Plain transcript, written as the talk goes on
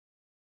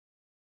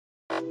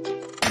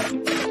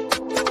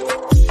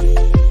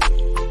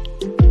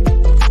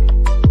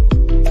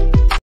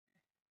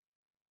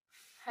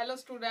Hello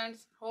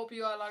students, hope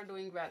you all are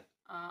doing well.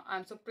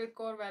 I'm Supreet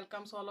Kaur,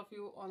 welcomes all of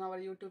you on our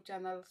YouTube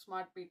channel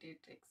Smart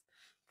PTE Tricks.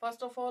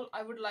 First of all,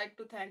 I would like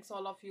to thank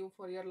all of you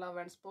for your love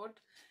and support.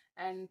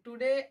 And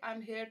today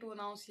I'm here to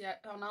announce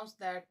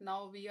that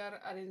now we are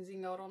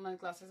arranging our online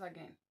classes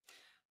again.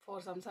 For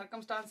some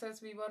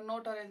circumstances, we were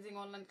not arranging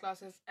online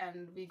classes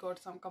and we got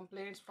some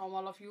complaints from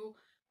all of you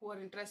who are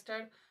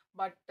interested.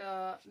 But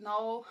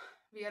now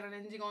we are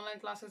arranging online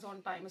classes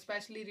on time,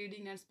 especially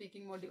reading and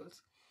speaking modules.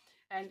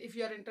 And if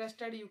you are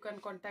interested, you can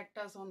contact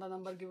us on the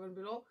number given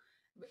below,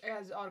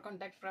 as our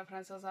contact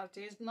preferences are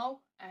changed now.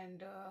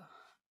 And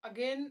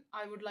again,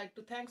 I would like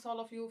to thank all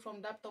of you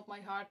from depth of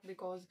my heart,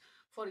 because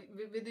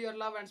with your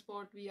love and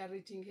support we are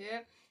reaching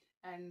here.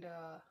 And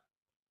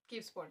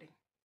keep supporting.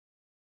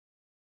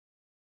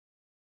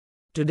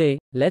 Today,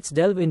 let's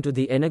delve into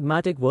the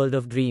enigmatic world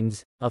of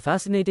dreams, a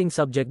fascinating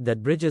subject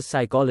that bridges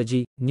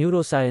psychology,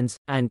 neuroscience,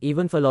 and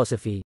even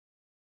philosophy.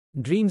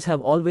 Dreams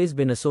have always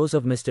been a source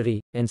of mystery,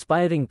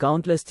 inspiring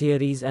countless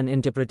theories and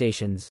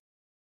interpretations.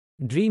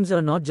 Dreams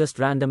are not just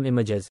random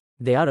images,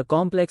 they are a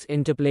complex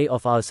interplay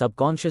of our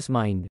subconscious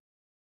mind.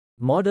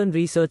 Modern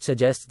research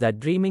suggests that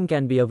dreaming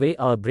can be a way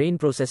our brain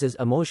processes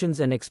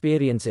emotions and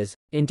experiences,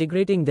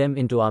 integrating them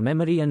into our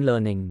memory and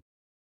learning.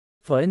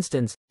 For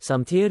instance,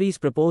 some theories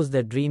propose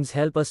that dreams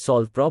help us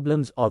solve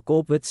problems or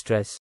cope with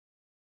stress.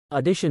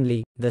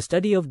 Additionally, the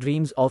study of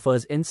dreams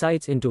offers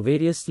insights into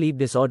various sleep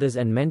disorders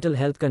and mental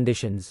health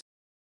conditions.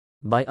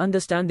 By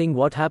understanding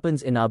what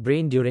happens in our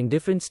brain during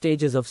different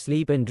stages of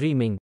sleep and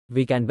dreaming,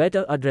 we can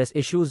better address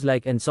issues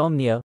like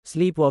insomnia,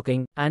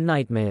 sleepwalking, and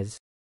nightmares.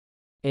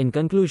 In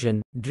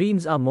conclusion,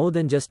 dreams are more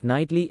than just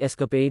nightly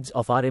escapades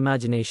of our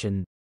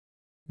imagination.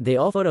 They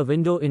offer a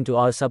window into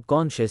our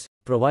subconscious,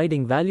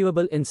 providing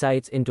valuable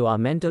insights into our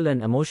mental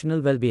and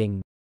emotional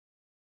well-being.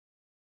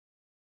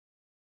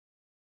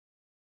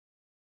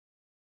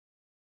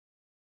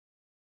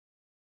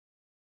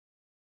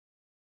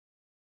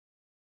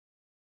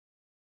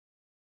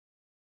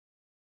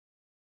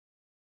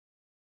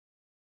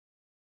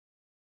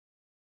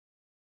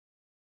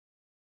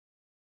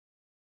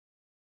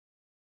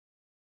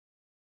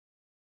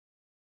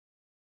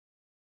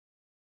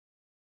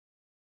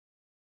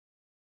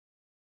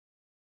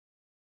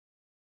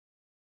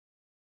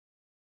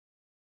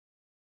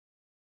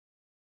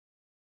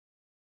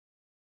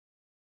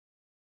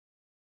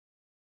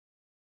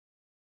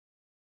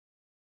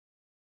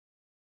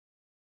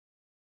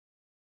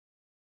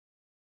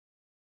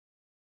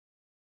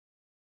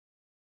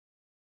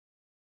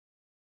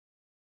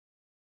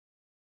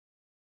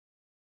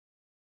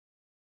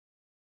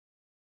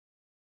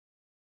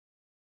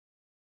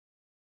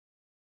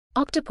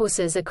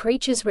 Octopuses are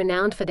creatures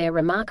renowned for their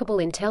remarkable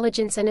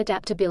intelligence and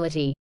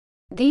adaptability.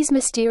 These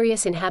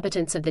mysterious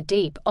inhabitants of the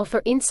deep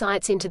offer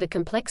insights into the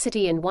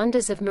complexity and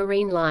wonders of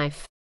marine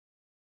life.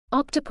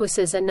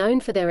 Octopuses are known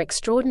for their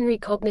extraordinary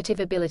cognitive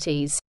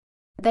abilities.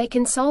 They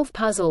can solve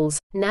puzzles,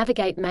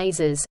 navigate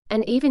mazes,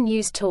 and even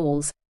use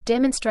tools,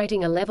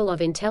 demonstrating a level of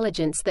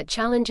intelligence that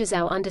challenges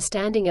our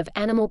understanding of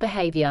animal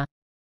behavior.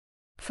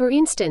 For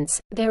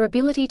instance, their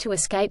ability to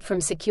escape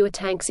from secure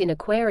tanks in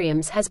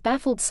aquariums has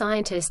baffled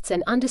scientists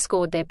and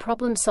underscored their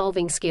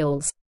problem-solving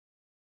skills.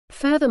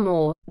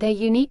 Furthermore, their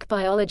unique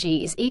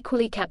biology is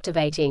equally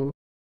captivating.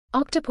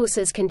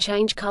 Octopuses can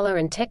change color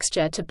and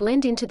texture to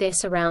blend into their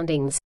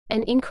surroundings,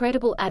 an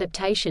incredible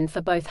adaptation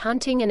for both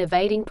hunting and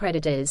evading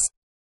predators.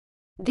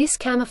 This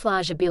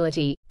camouflage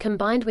ability,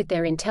 combined with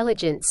their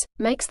intelligence,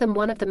 makes them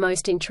one of the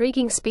most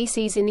intriguing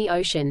species in the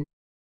ocean.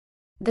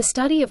 The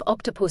study of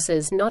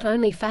octopuses not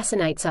only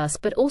fascinates us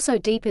but also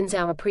deepens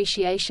our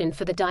appreciation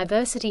for the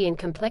diversity and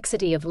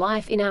complexity of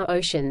life in our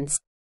oceans.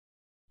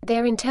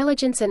 Their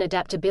intelligence and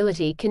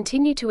adaptability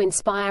continue to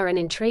inspire and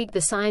intrigue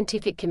the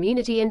scientific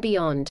community and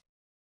beyond.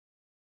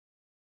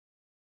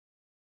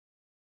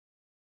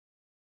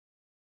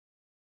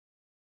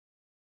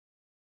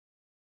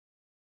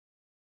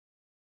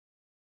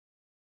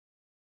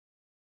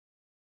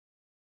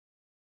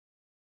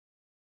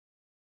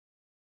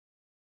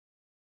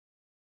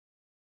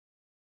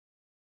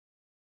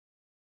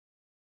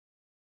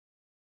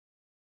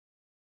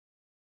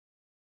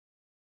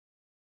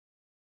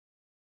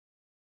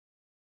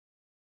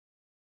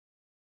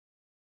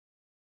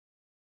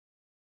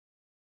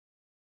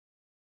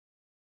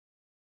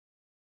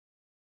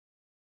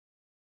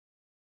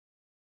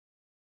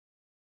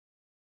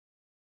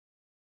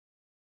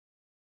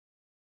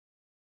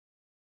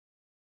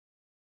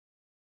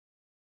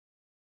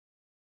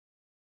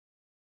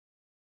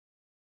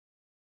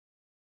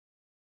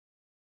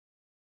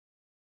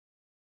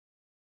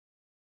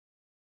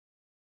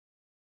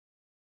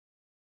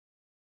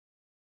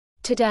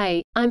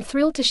 Today, I'm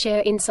thrilled to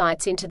share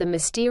insights into the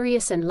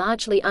mysterious and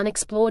largely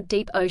unexplored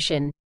deep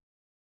ocean.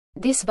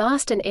 This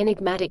vast and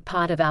enigmatic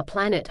part of our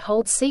planet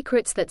holds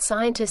secrets that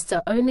scientists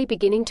are only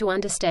beginning to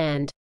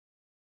understand.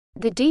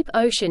 The deep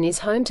ocean is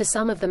home to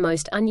some of the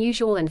most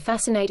unusual and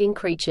fascinating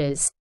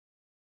creatures.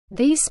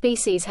 These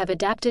species have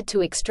adapted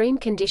to extreme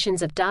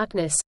conditions of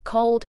darkness,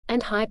 cold,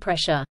 and high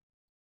pressure.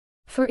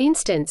 For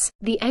instance,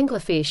 the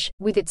anglerfish,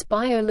 with its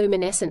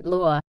bioluminescent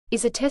lure,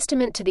 is a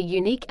testament to the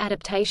unique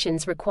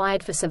adaptations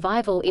required for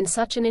survival in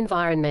such an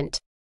environment.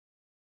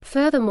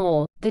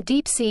 Furthermore, the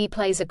deep sea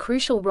plays a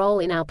crucial role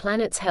in our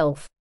planet's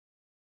health.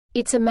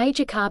 It's a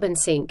major carbon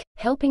sink,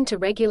 helping to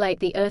regulate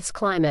the Earth's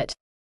climate.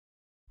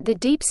 The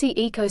deep-sea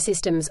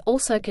ecosystems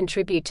also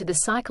contribute to the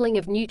cycling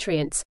of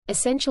nutrients,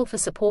 essential for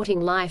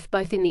supporting life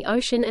both in the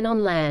ocean and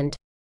on land.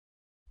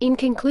 In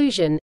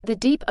conclusion, the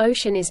deep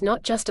ocean is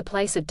not just a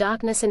place of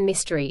darkness and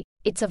mystery,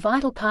 it's a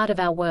vital part of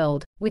our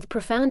world, with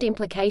profound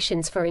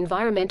implications for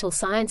environmental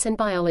science and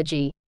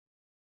biology.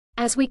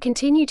 As we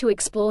continue to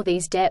explore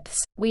these depths,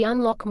 we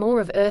unlock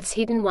more of Earth's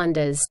hidden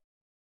wonders.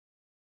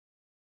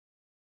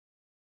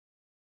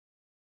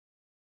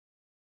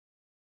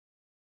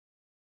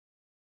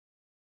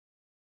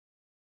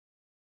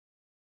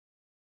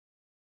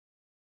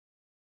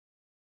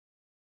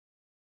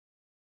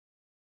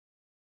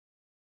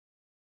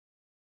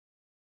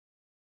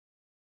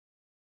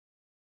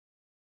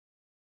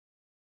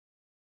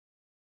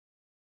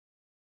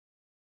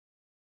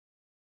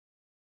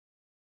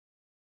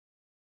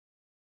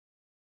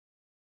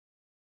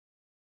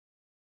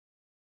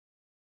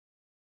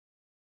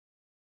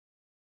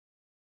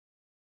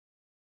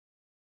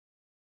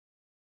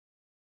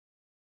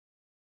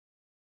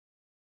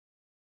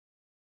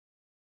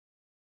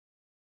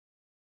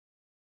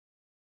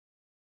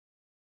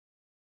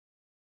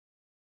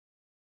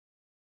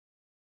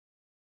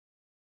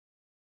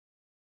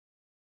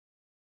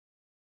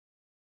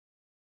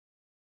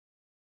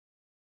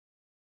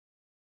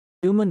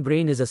 Human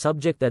brain is a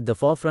subject at the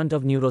forefront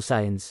of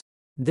neuroscience.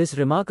 This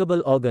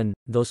remarkable organ,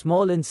 though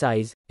small in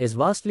size, is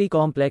vastly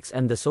complex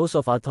and the source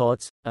of our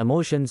thoughts,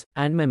 emotions,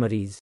 and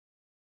memories.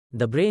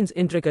 The brain's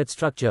intricate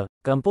structure,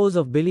 composed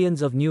of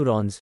billions of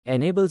neurons,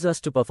 enables us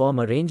to perform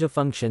a range of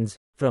functions,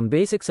 from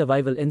basic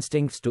survival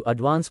instincts to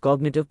advanced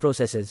cognitive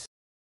processes.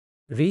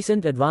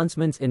 Recent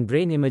advancements in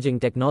brain imaging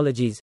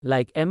technologies,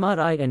 like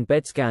MRI and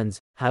PET scans,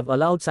 have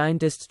allowed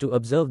scientists to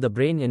observe the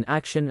brain in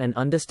action and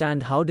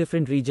understand how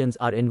different regions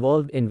are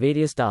involved in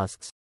various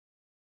tasks.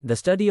 The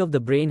study of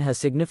the brain has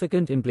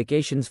significant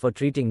implications for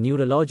treating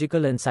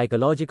neurological and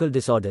psychological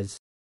disorders.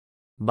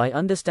 By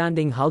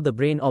understanding how the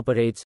brain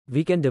operates,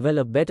 we can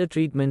develop better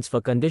treatments for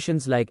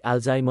conditions like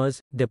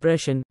Alzheimer's,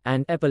 depression,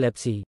 and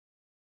epilepsy.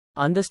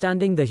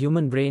 Understanding the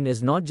human brain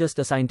is not just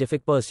a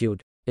scientific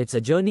pursuit, it's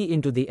a journey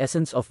into the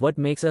essence of what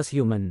makes us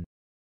human.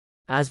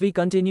 As we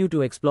continue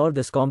to explore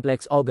this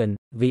complex organ,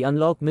 we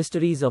unlock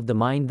mysteries of the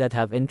mind that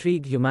have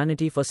intrigued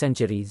humanity for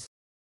centuries.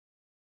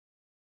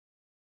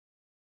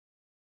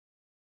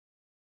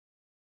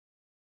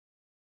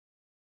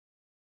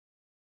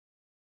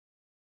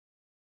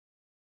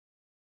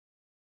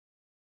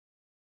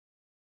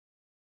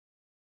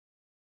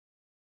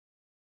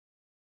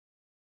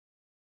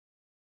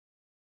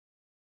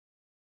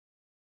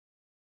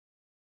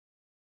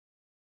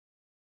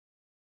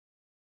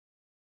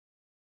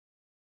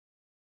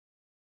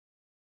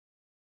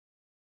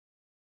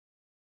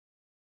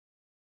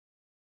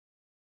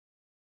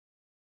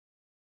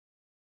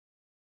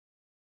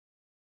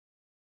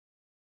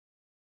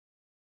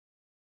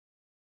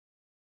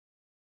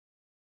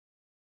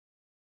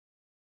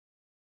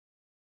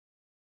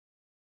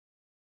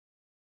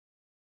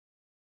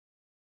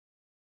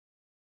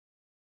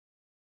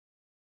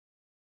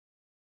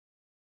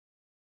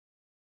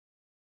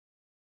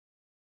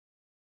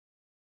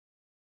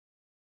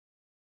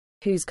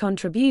 Whose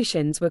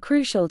contributions were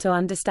crucial to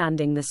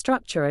understanding the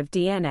structure of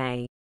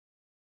DNA.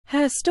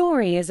 Her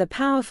story is a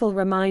powerful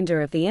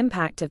reminder of the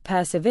impact of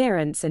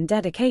perseverance and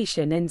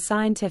dedication in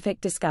scientific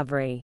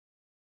discovery.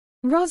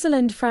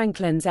 Rosalind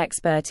Franklin's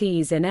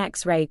expertise in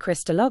X-ray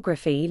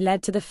crystallography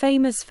led to the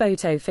famous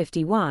Photo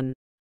 51,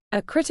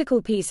 a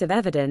critical piece of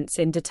evidence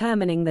in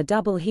determining the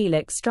double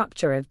helix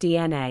structure of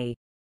DNA.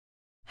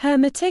 Her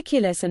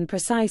meticulous and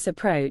precise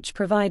approach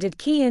provided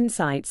key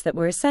insights that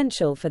were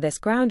essential for this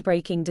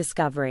groundbreaking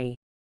discovery.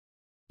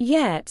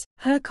 Yet,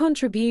 her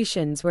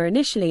contributions were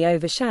initially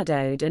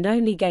overshadowed and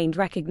only gained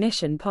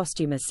recognition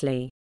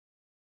posthumously.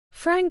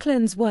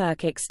 Franklin's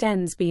work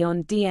extends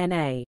beyond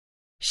DNA.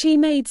 She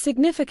made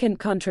significant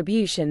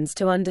contributions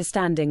to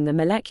understanding the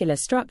molecular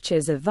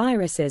structures of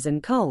viruses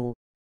and coal,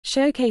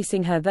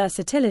 showcasing her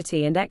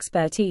versatility and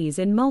expertise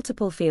in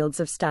multiple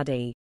fields of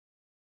study.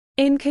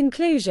 In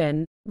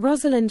conclusion,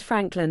 Rosalind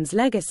Franklin's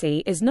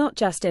legacy is not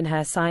just in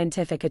her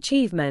scientific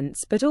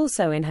achievements but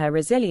also in her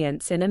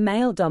resilience in a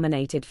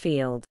male-dominated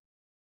field.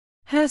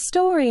 Her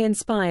story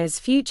inspires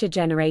future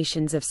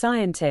generations of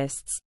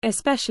scientists,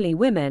 especially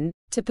women,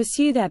 to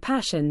pursue their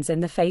passions in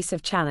the face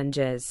of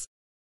challenges.